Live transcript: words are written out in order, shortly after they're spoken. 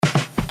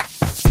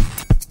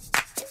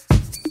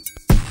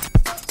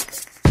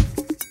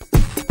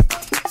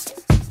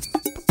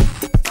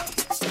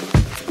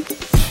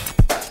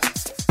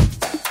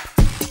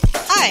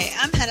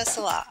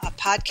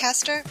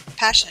podcaster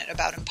passionate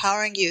about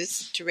empowering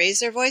youth to raise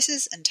their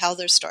voices and tell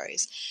their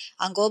stories.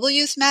 On Global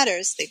Youth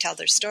Matters, they tell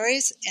their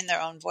stories in their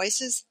own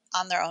voices,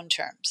 on their own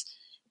terms.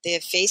 They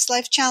have faced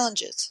life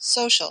challenges,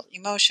 social,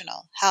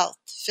 emotional, health,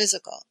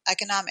 physical,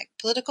 economic,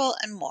 political,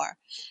 and more.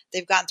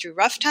 They've gone through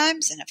rough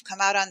times and have come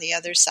out on the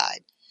other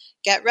side.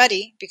 Get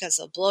ready because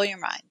they'll blow your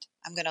mind.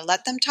 I'm going to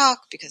let them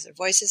talk because their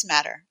voices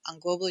matter on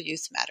Global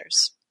Youth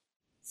Matters.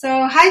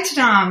 So, hi,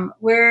 Thien-Nam.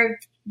 We're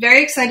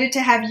very excited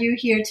to have you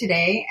here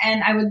today,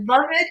 and I would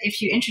love it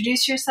if you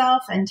introduce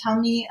yourself and tell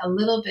me a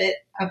little bit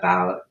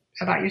about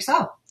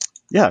yourself.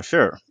 Yeah,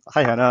 sure.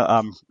 Hi, Hannah.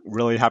 I'm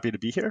really happy to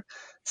be here.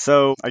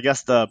 So I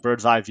guess the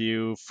bird's eye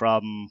view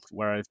from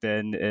where I've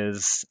been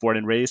is born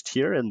and raised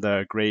here in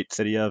the great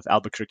city of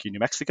Albuquerque, New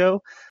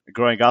Mexico.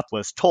 Growing up,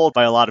 was told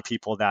by a lot of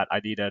people that I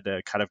needed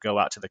to kind of go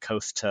out to the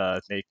coast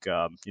to make,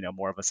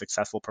 more of a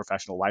successful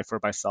professional life for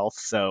myself.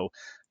 So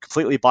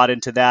completely bought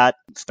into that.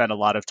 Spent a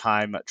lot of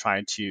time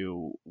trying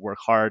to work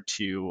hard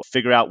to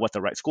figure out what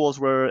the right schools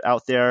were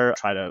out there,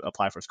 try to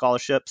apply for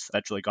scholarships.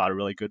 Eventually got a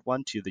really good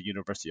one to the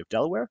University of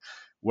Delaware,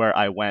 where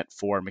I went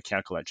for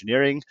mechanical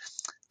engineering.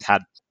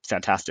 Had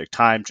fantastic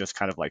time just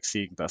kind of like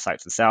seeing the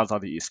sights and sounds on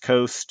the East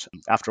Coast.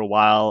 After a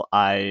while,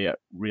 I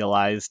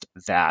realized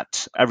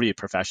that every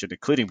profession,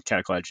 including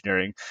mechanical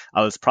engineering,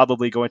 I was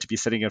probably going to be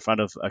sitting in front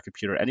of a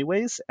computer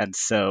anyways. And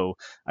so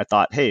I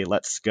thought, hey,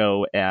 let's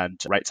go and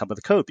write some of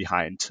the code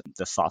behind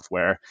the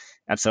software.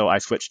 And so I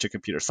switched to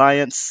computer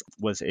science,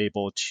 was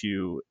able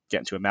to get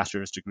into a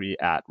master's degree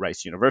at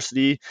Rice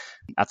University.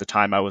 At the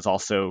time, I was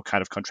also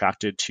kind of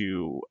contracted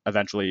to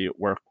eventually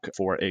work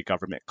for a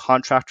government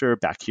contractor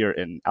back here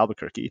in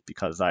Albuquerque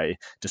because I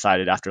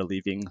decided after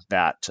leaving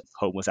that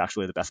home was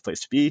actually the best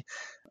place to be.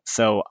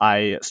 So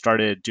I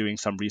started doing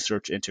some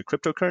research into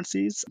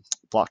cryptocurrencies,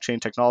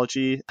 blockchain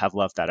technology, have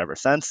loved that ever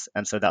since.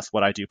 And so that's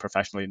what I do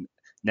professionally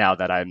now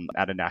that I'm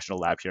at a national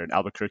lab here in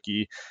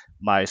Albuquerque.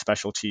 My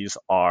specialties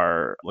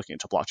are looking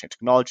into blockchain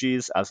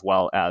technologies as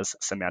well as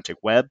semantic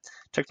web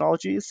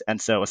technologies.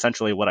 And so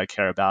essentially what I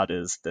care about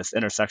is this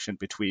intersection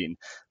between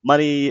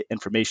money,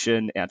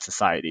 information, and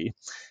society.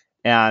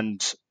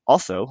 And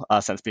also,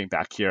 since being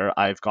back here,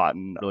 I've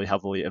gotten really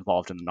heavily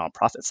involved in the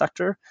nonprofit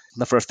sector.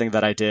 The first thing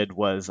that I did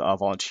was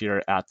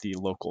volunteer at the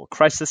local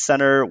crisis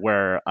center,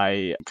 where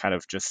I kind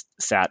of just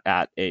sat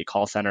at a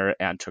call center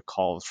and took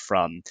calls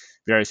from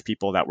various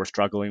people that were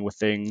struggling with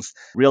things.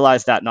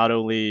 Realized that not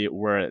only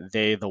were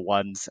they the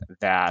ones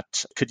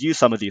that could use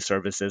some of these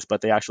services, but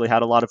they actually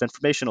had a lot of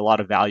information, a lot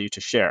of value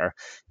to share.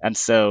 And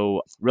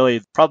so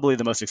really, probably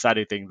the most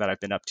exciting thing that I've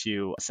been up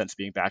to since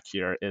being back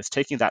here is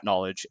taking that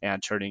knowledge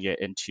and turning it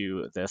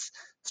into this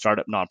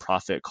startup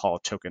nonprofit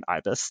called Token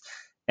Ibis.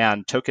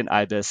 And Token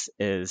Ibis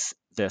is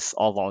this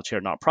all-volunteer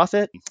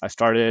nonprofit. I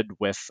started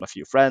with a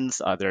few friends.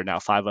 There are now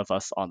 5 of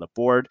us on the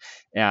board,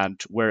 and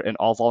we're an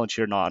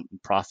all-volunteer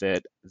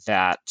nonprofit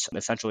that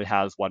essentially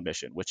has one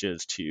mission, which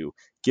is to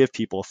give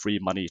people free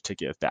money to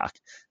give back.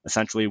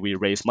 Essentially, we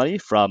raise money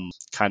from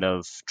kind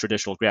of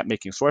traditional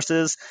grant-making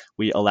sources.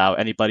 We allow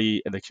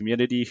anybody in the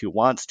community who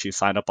wants to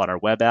sign up on our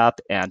web app,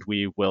 and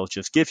we will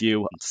just give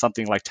you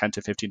something like $10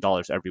 to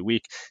 $15 every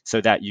week so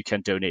that you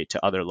can donate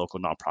to other local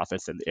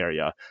nonprofits in the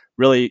area,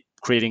 really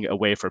creating a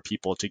way for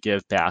people to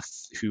give back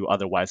who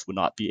otherwise would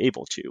not be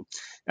able to.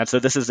 And so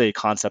this is a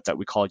concept that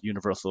we call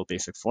universal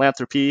basic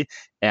philanthropy,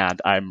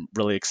 and I'm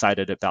really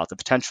excited about the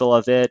potential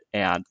of it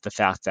and the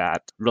fact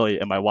that really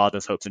in my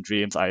wildest hopes and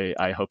dreams,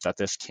 I hope that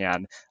this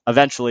can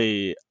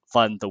eventually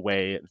fund the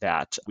way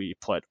that we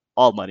put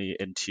all money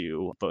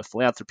into both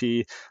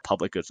philanthropy,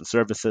 public goods and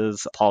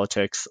services,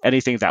 politics,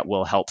 anything that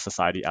will help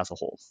society as a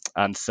whole.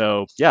 And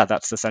so, yeah,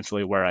 that's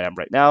essentially where I am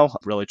right now,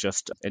 really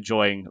just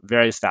enjoying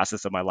various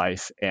facets of my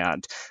life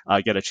and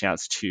get a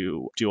chance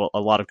to do a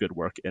lot of good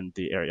work in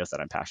the areas that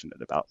I'm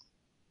passionate about.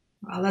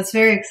 Well, that's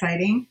very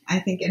exciting, I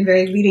think, and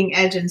very leading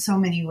edge in so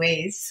many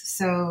ways.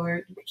 So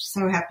we're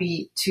so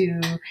happy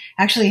to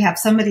actually have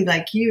somebody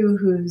like you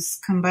who's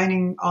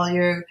combining all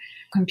your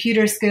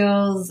computer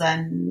skills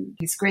and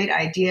these great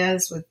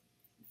ideas with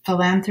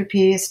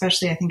philanthropy,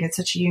 especially. I think it's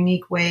such a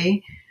unique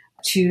way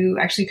to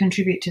actually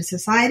contribute to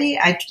society.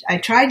 I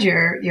tried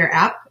your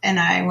app and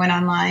I went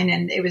online,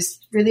 and it was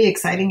really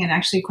exciting and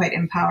actually quite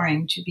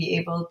empowering to be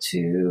able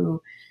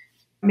to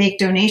make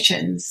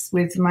donations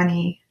with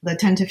money, the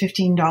 $10 to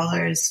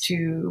 $15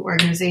 to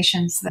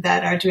organizations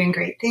that are doing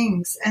great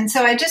things. And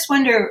so I just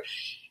wonder,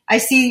 I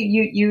see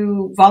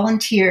you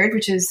volunteered,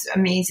 which is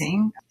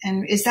amazing.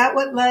 And is that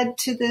what led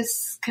to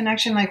this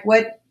connection? Like,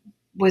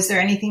 was there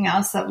anything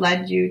else that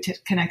led you to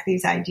connect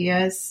these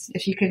ideas?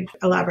 If you could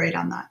elaborate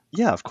on that.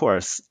 Yeah, of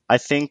course. I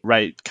think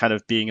kind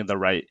of being in the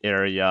right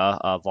area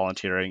of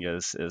volunteering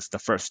is the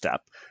first step.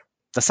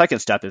 The second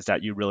step is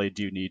that you really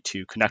do need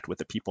to connect with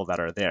the people that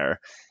are there.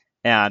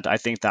 And I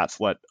think that's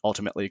what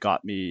ultimately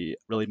got me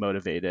really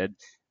motivated,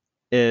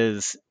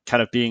 is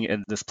kind of being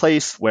in this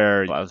place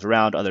where I was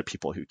around other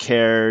people who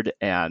cared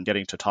and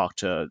getting to talk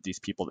to these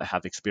people that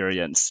have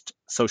experienced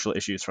social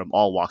issues from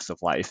all walks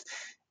of life.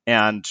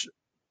 And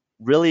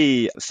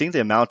really seeing the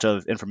amount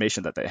of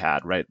information that they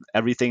had, right?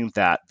 Everything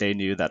that they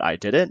knew that I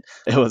didn't,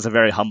 it was a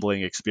very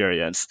humbling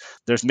experience.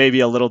 There's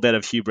maybe a little bit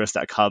of hubris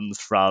that comes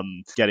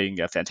from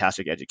getting a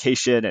fantastic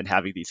education and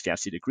having these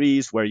fancy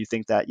degrees where you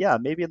think that, yeah,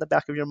 maybe in the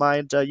back of your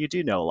mind, you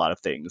do know a lot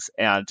of things.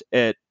 And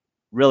it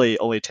really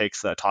only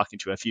takes talking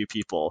to a few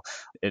people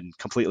in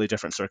completely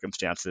different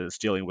circumstances,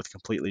 dealing with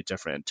completely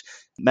different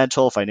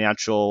mental,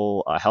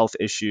 financial, health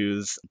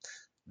issues,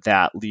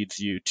 that leads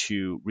you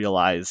to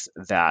realize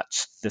that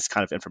this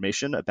kind of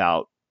information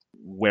about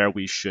where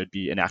we should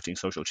be enacting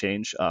social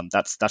change,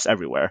 that's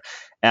everywhere.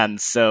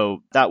 And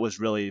so that was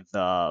really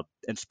the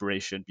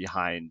inspiration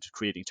behind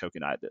creating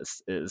Token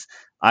Ibis. Is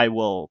I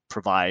will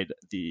provide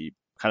the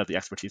kind of the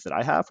expertise that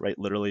I have, right?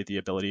 Literally the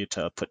ability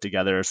to put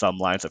together some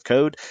lines of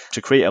code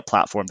to create a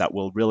platform that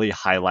will really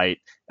highlight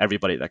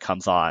everybody that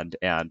comes on.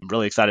 And I'm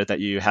really excited that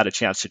you had a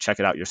chance to check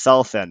it out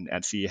yourself and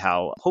see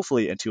how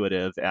hopefully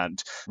intuitive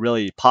and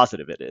really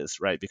positive it is,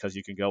 right? Because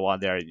you can go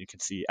on there and you can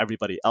see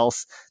everybody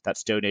else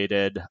that's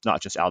donated,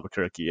 not just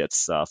Albuquerque,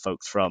 it's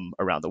folks from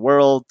around the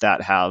world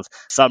that have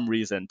some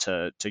reason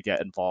to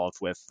get involved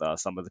with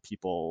some of the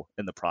people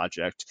in the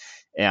project.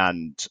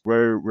 And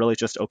we're really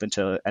just open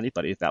to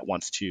anybody that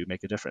wants to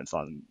make a difference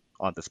on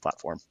this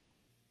platform.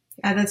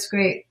 Yeah, that's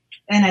great.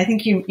 And I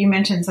think you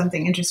mentioned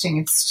something interesting.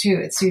 It's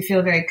you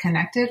feel very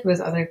connected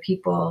with other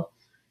people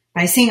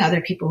by seeing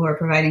other people who are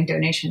providing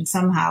donations.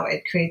 Somehow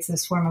it creates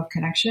this form of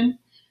connection,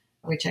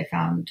 which I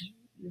found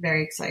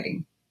very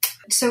exciting.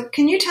 So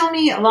can you tell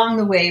me along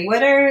the way,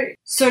 what are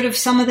sort of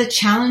some of the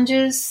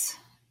challenges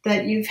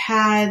that you've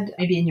had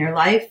maybe in your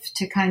life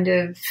to kind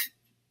of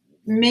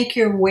make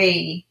your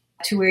way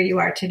to where you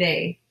are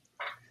today?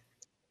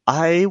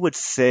 I would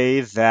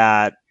say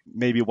that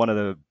maybe one of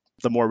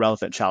the more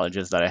relevant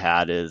challenges that I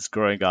had is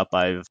growing up.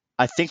 I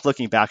think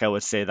looking back, I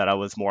would say that I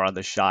was more on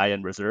the shy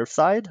and reserved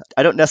side.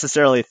 I don't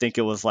necessarily think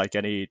it was like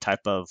any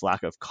type of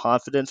lack of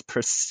confidence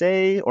per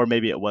se, or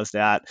maybe it was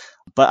that.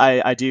 But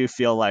I do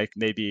feel like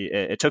maybe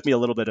it took me a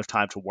little bit of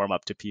time to warm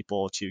up to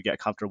people, to get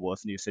comfortable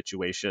with new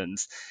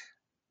situations,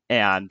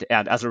 and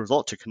as a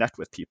result to connect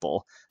with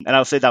people. And I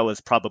would say that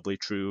was probably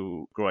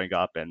true growing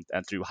up and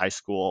through high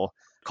school.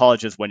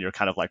 College is when you're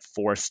kind of like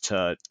forced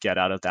to get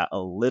out of that a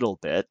little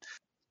bit.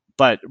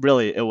 But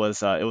really, it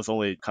was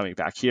only coming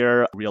back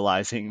here,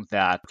 realizing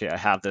that, okay, I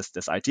have this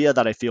idea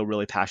that I feel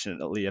really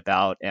passionately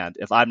about, and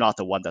if I'm not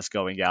the one that's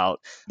going out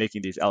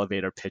making these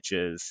elevator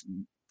pitches,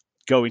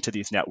 going to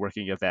these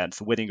networking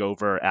events, winning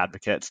over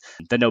advocates,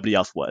 then nobody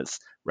else was,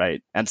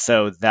 right? And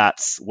so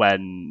that's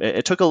when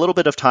it took a little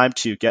bit of time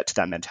to get to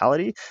that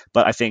mentality.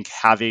 But I think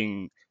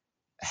having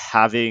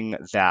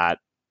that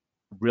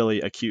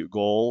really acute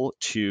goal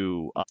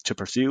to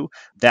pursue,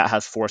 that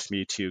has forced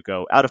me to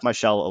go out of my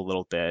shell a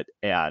little bit.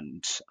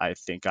 And I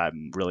think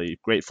I'm really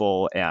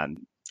grateful and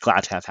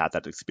glad to have had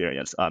that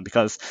experience,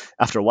 because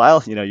after a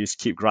while, you just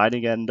keep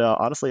grinding, and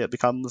honestly, it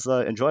becomes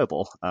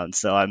enjoyable. And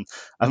so I'm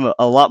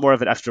a lot more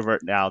of an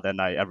extrovert now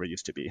than I ever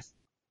used to be.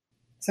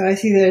 So I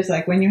see there's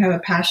like when you have a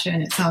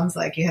passion, it sounds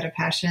like you had a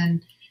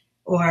passion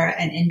or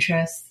an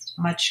interest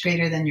much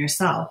greater than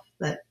yourself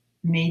that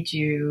made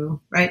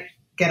you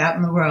get out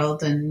in the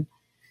world and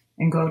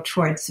go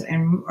towards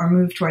or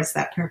move towards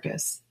that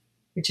purpose,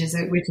 which is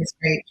great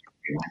for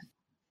everyone.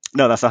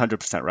 No, that's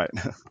 100% right.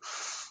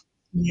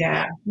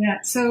 Yeah.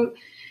 So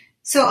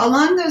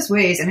along those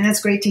ways, I mean,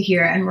 that's great to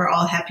hear, and we're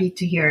all happy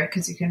to hear it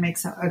because you can make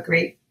a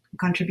great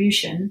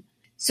contribution.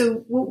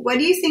 So what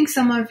do you think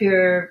some of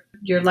your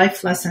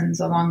life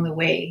lessons along the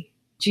way?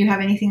 Do you have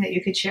anything that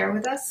you could share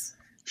with us?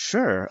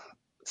 Sure.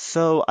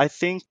 So I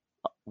think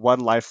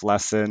one life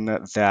lesson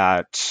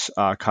that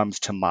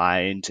comes to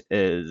mind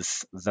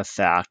is the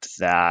fact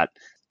that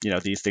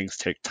these things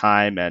take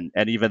time, and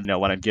even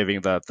when I'm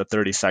giving the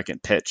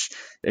 30-second pitch,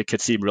 it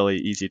could seem really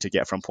easy to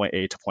get from point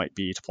A to point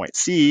B to point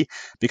C,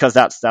 because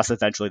that's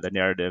eventually the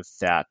narrative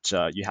that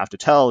you have to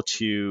tell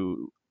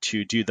to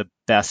do the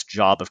best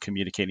job of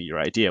communicating your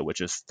idea,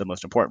 which is the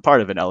most important part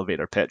of an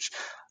elevator pitch.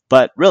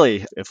 But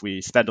really, if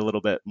we spend a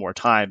little bit more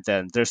time,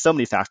 then there's so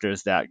many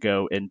factors that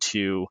go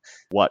into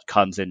what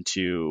comes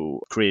into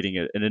creating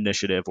an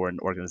initiative or an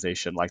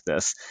organization like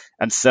this.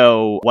 And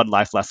so one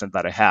life lesson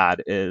that I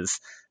had is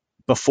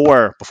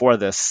before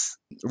this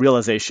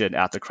realization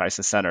at the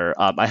Crisis Center,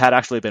 I had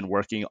actually been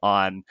working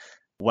on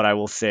what I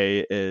will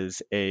say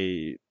is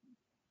a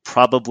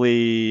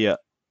probably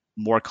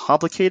more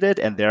complicated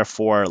and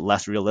therefore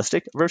less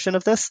realistic version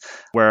of this,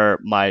 where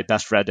my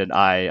best friend and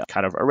I,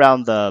 kind of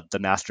around the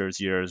master's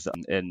years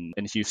in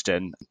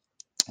Houston,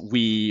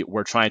 we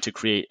were trying to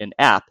create an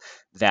app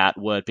that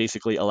would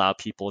basically allow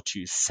people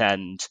to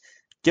send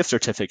gift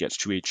certificates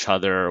to each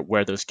other,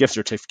 where those gift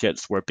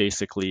certificates were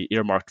basically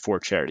earmarked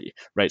for charity,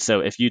 right? So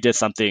if you did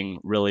something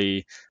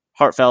really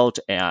heartfelt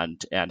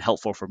and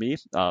helpful for me,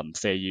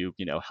 say you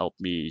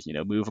helped me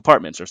move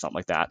apartments or something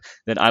like that,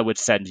 then I would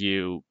send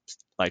you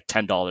like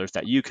 $10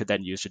 that you could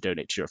then use to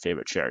donate to your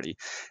favorite charity.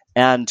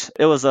 And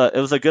it was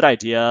a good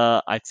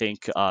idea, I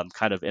think,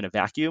 kind of in a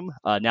vacuum.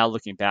 Now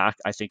looking back,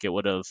 I think it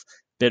would have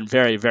been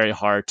very, very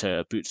hard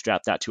to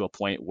bootstrap that to a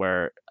point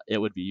where it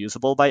would be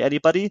usable by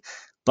anybody.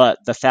 But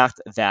the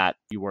fact that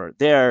you were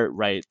there,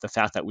 right, the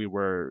fact that we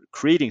were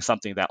creating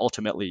something that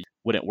ultimately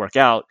wouldn't work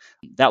out,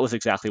 that was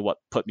exactly what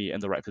put me in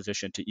the right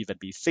position to even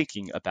be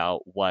thinking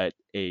about what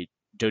a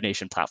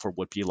donation platform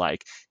would be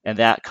like. And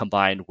that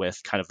combined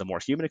with kind of the more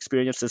human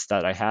experiences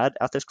that I had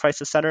at this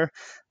crisis center,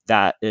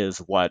 that is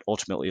what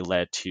ultimately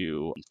led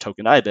to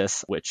Token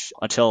Ibis, which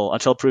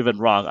until proven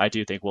wrong, I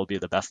do think will be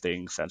the best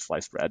thing since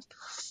sliced bread.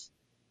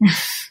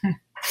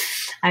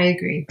 I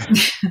agree.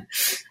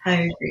 I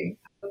agree.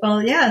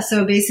 Well, yeah.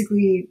 So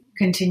basically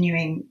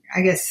continuing,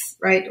 I guess,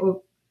 right?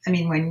 Well, I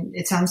mean, when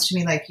it sounds to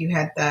me like you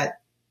had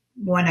that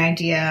one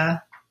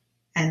idea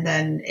and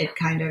then it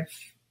kind of,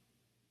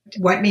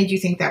 what made you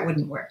think that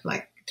wouldn't work?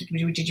 Like, did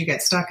you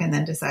get stuck and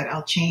then decide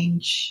I'll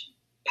change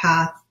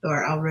path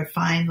or I'll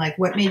refine? Like,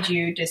 what made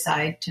you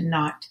decide to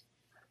not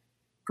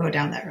go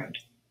down that road?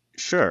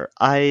 Sure.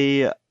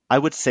 I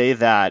would say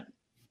that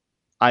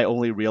I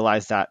only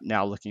realized that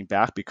now looking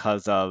back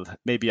because of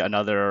maybe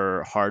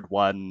another hard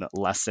won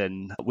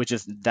lesson, which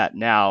is that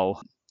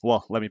now,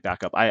 well, let me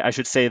back up. I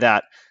should say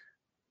that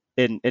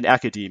in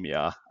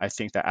academia, I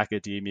think that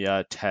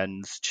academia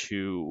tends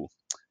to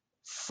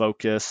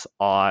focus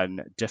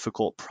on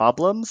difficult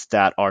problems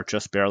that are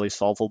just barely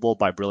solvable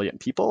by brilliant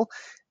people.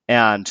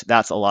 And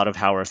that's a lot of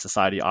how our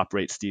society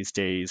operates these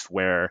days,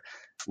 where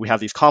we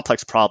have these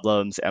complex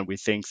problems and we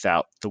think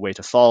that the way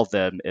to solve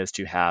them is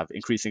to have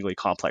increasingly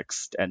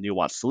complex and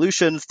nuanced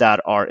solutions that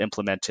are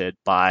implemented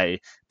by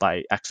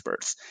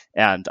experts.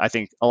 And I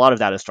think a lot of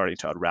that is starting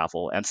to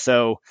unravel. And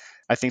so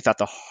I think that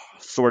the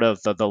sort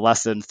of the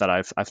lessons that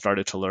I've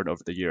started to learn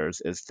over the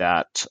years is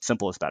that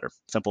simple is better.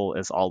 Simple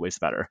is always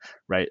better,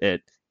 right?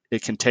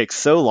 It can take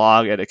so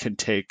long and it can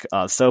take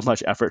so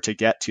much effort to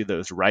get to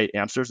those right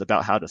answers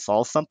about how to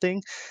solve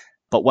something.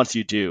 But once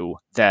you do,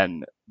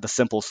 then the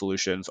simple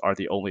solutions are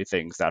the only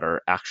things that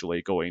are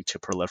actually going to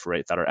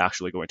proliferate, that are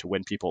actually going to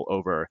win people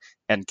over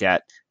and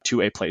get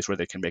to a place where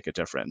they can make a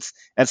difference.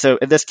 And so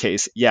in this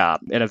case, yeah,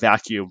 in a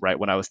vacuum, right,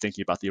 when I was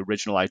thinking about the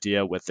original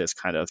idea with this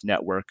kind of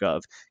network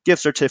of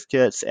gift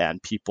certificates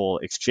and people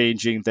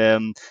exchanging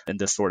them in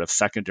this sort of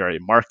secondary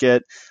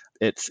market,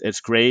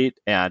 it's great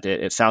and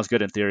it sounds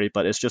good in theory,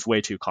 but it's just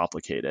way too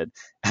complicated.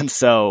 And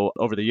so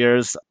over the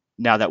years,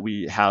 now that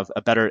we have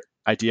a better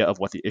idea of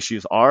what the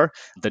issues are,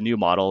 the new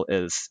model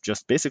is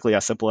just basically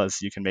as simple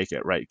as you can make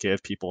it, right?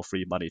 Give people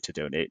free money to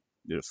donate.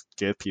 Just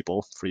give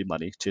people free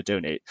money to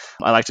donate.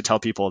 I like to tell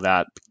people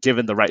that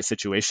given the right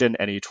situation,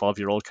 any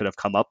 12-year-old could have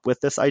come up with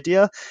this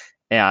idea.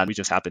 And we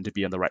just happen to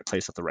be in the right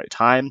place at the right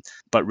time.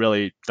 But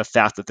really, the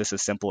fact that this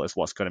is simple is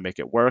what's going to make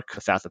it work.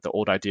 The fact that the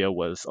old idea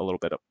was a little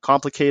bit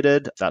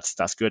complicated,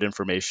 that's good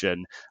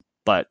information.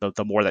 But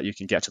the more that you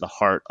can get to the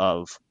heart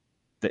of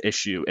the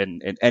issue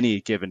in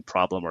any given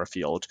problem or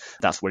field,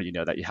 that's where you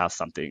know that you have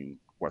something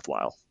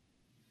worthwhile.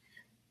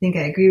 I think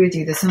I agree with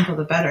you. The simple,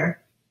 the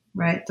better,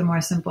 right? The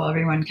more simple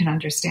everyone can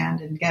understand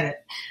and get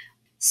it.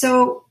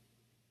 So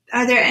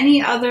are there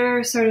any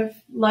other sort of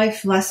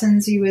life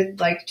lessons you would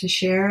like to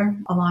share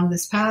along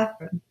this path?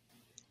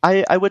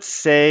 I would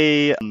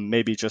say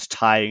maybe just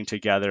tying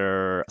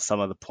together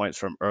some of the points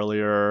from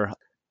earlier,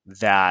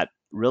 that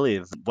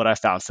really what I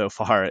found so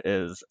far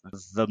is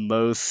the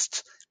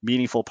most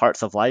meaningful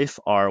parts of life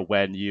are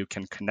when you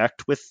can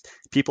connect with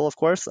people, of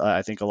course.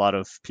 I think a lot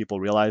of people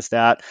realize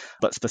that,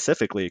 but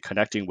specifically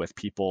connecting with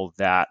people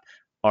that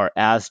are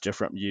as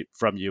different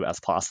from you as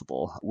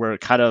possible. We're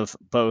kind of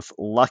both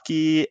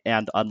lucky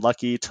and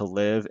unlucky to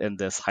live in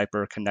this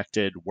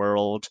hyper-connected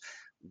world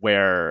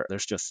where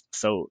there's just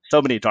so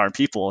many darn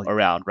people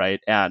around,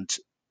 right? And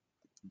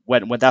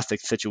when that's the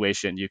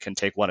situation, you can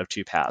take one of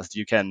two paths.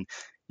 You can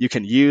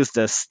use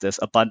this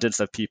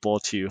abundance of people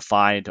to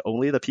find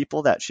only the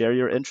people that share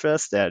your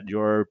interests and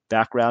your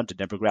background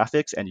and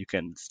demographics, and you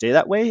can stay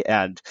that way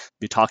and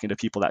be talking to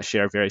people that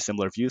share very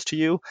similar views to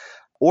you.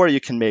 Or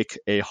you can make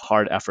a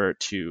hard effort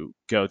to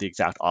go the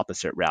exact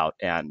opposite route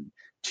and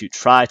to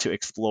try to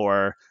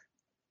explore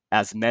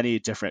as many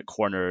different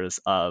corners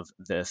of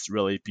this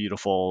really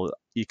beautiful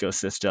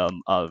ecosystem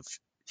of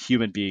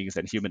human beings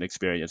and human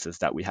experiences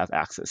that we have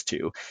access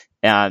to.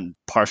 And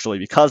partially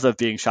because of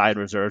being shy and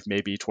reserved,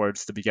 maybe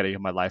towards the beginning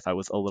of my life, I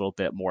was a little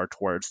bit more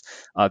towards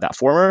that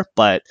former.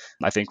 But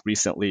I think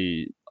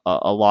recently,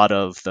 a lot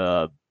of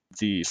the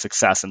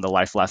success and the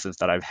life lessons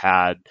that I've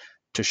had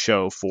to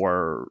show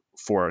for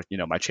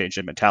my change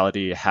in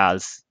mentality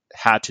has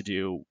had to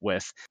do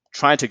with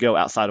trying to go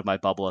outside of my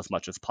bubble as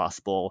much as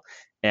possible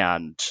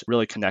and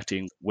really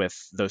connecting with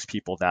those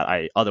people that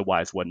I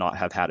otherwise would not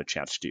have had a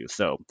chance to do.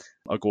 So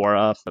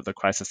Agora, the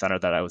crisis center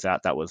that I was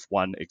at, that was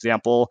one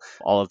example.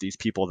 All of these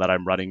people that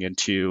I'm running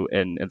into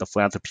in the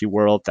philanthropy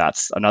world,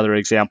 that's another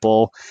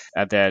example.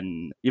 And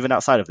then even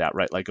outside of that,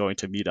 right, like going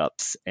to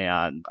meetups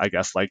and I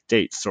guess like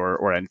dates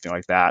or anything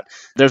like that.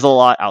 There's a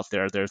lot out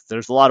there.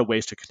 There's a lot of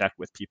ways to connect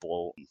with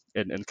people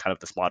in kind of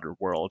this modern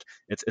world.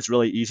 It's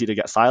really easy to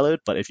get siloed,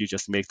 but if you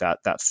just make that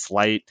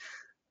slight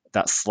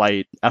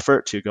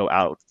effort to go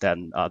out,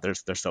 then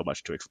there's so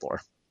much to explore.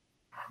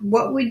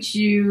 What would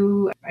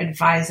you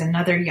advise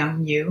another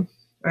young you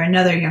or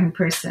another young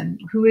person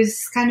who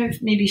is kind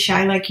of maybe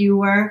shy like you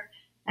were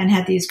and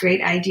had these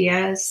great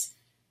ideas,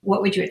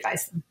 what would you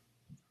advise them?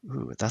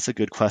 Ooh, that's a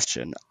good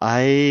question.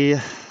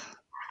 I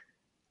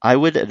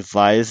would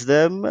advise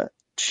them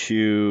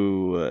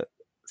to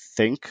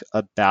think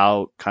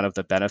about kind of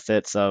the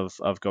benefits of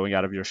going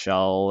out of your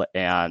shell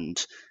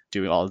and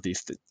doing all of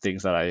these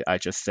things that I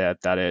just said,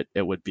 that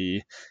it would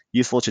be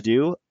useful to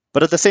do.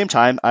 But at the same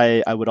time,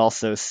 I would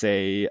also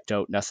say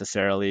don't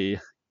necessarily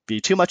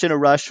be too much in a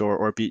rush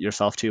or beat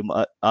yourself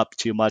up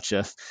too much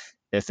if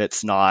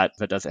it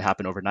doesn't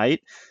happen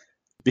overnight,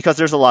 because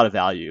there's a lot of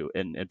value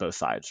in both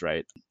sides,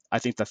 right? I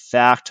think the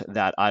fact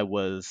that I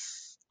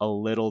was a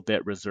little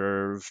bit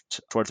reserved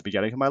towards the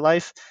beginning of my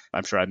life,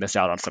 I'm sure I missed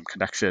out on some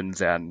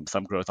connections and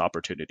some growth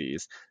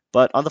opportunities.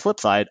 But on the flip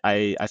side,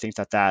 I think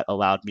that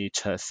allowed me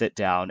to sit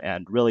down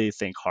and really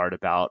think hard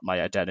about my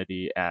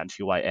identity and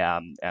who I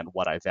am and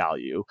what I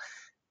value.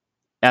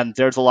 And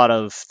there's a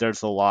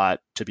lot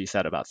to be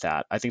said about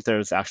that. I think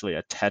there's actually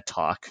a TED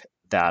Talk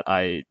that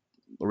I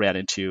ran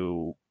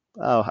into,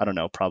 I don't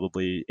know,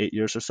 probably 8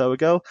 years or so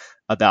ago,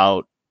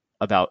 about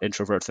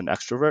introverts and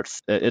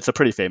extroverts. It's a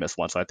pretty famous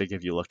one, so I think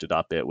if you looked it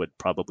up, it would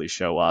probably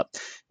show up.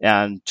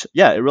 And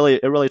yeah, it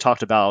really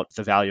talked about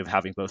the value of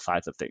having both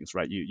sides of things,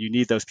 right? You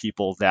need those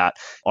people that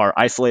are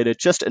isolated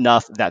just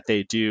enough that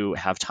they do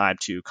have time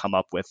to come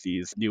up with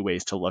these new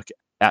ways to look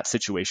at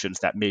situations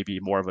that maybe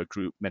more of a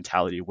group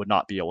mentality would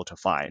not be able to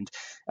find.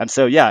 And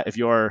so, yeah, if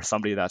you're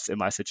somebody that's in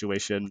my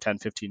situation 10,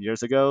 15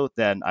 years ago,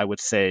 then I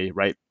would say,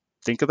 right,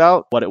 think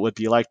about what it would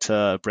be like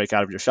to break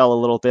out of your shell a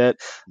little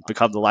bit,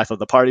 become the life of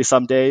the party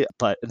someday.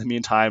 But in the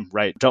meantime,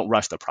 right, don't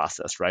rush the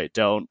process, right?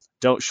 Don't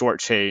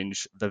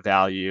shortchange the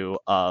value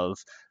of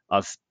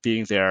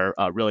being there,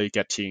 really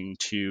getting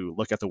to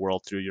look at the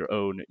world through your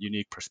own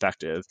unique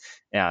perspective,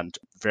 and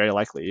very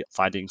likely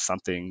finding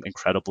something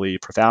incredibly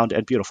profound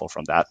and beautiful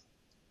from that.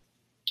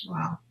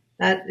 Wow,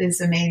 that is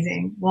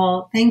amazing.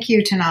 Well, thank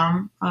you,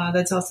 Thien-Nam.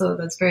 That's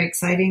very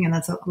exciting, and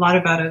that's a lot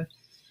about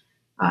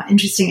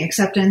interesting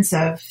acceptance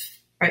of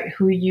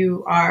who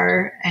you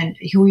are and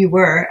who you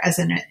were as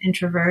an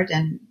introvert,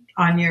 and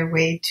on your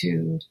way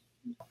to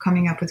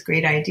coming up with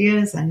great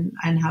ideas, and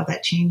how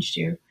that changed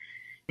you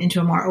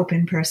into a more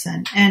open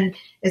person. And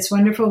it's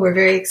wonderful. We're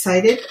very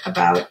excited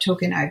about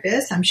Token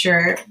Ibis. I'm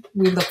sure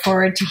we look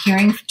forward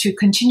to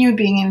continue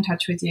being in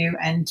touch with you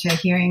and to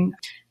hearing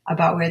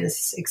about where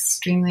this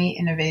extremely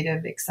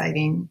innovative,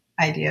 exciting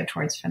idea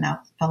towards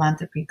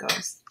philanthropy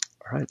goes.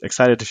 All right.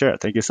 Excited to share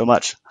it. Thank you so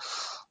much.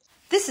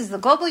 This is the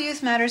Global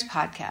Youth Matters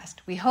podcast.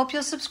 We hope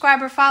you'll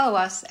subscribe or follow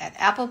us at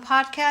Apple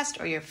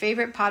Podcast or your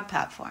favorite pod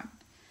platform.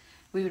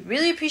 We would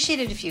really appreciate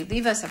it if you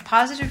leave us a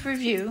positive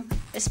review,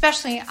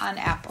 especially on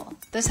Apple.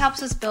 This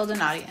helps us build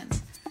an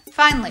audience.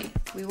 Finally,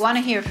 we want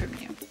to hear from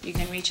you. You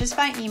can reach us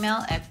by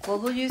email at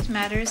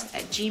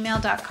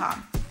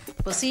globalyouthmatters@gmail.com.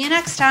 We'll see you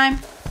next time.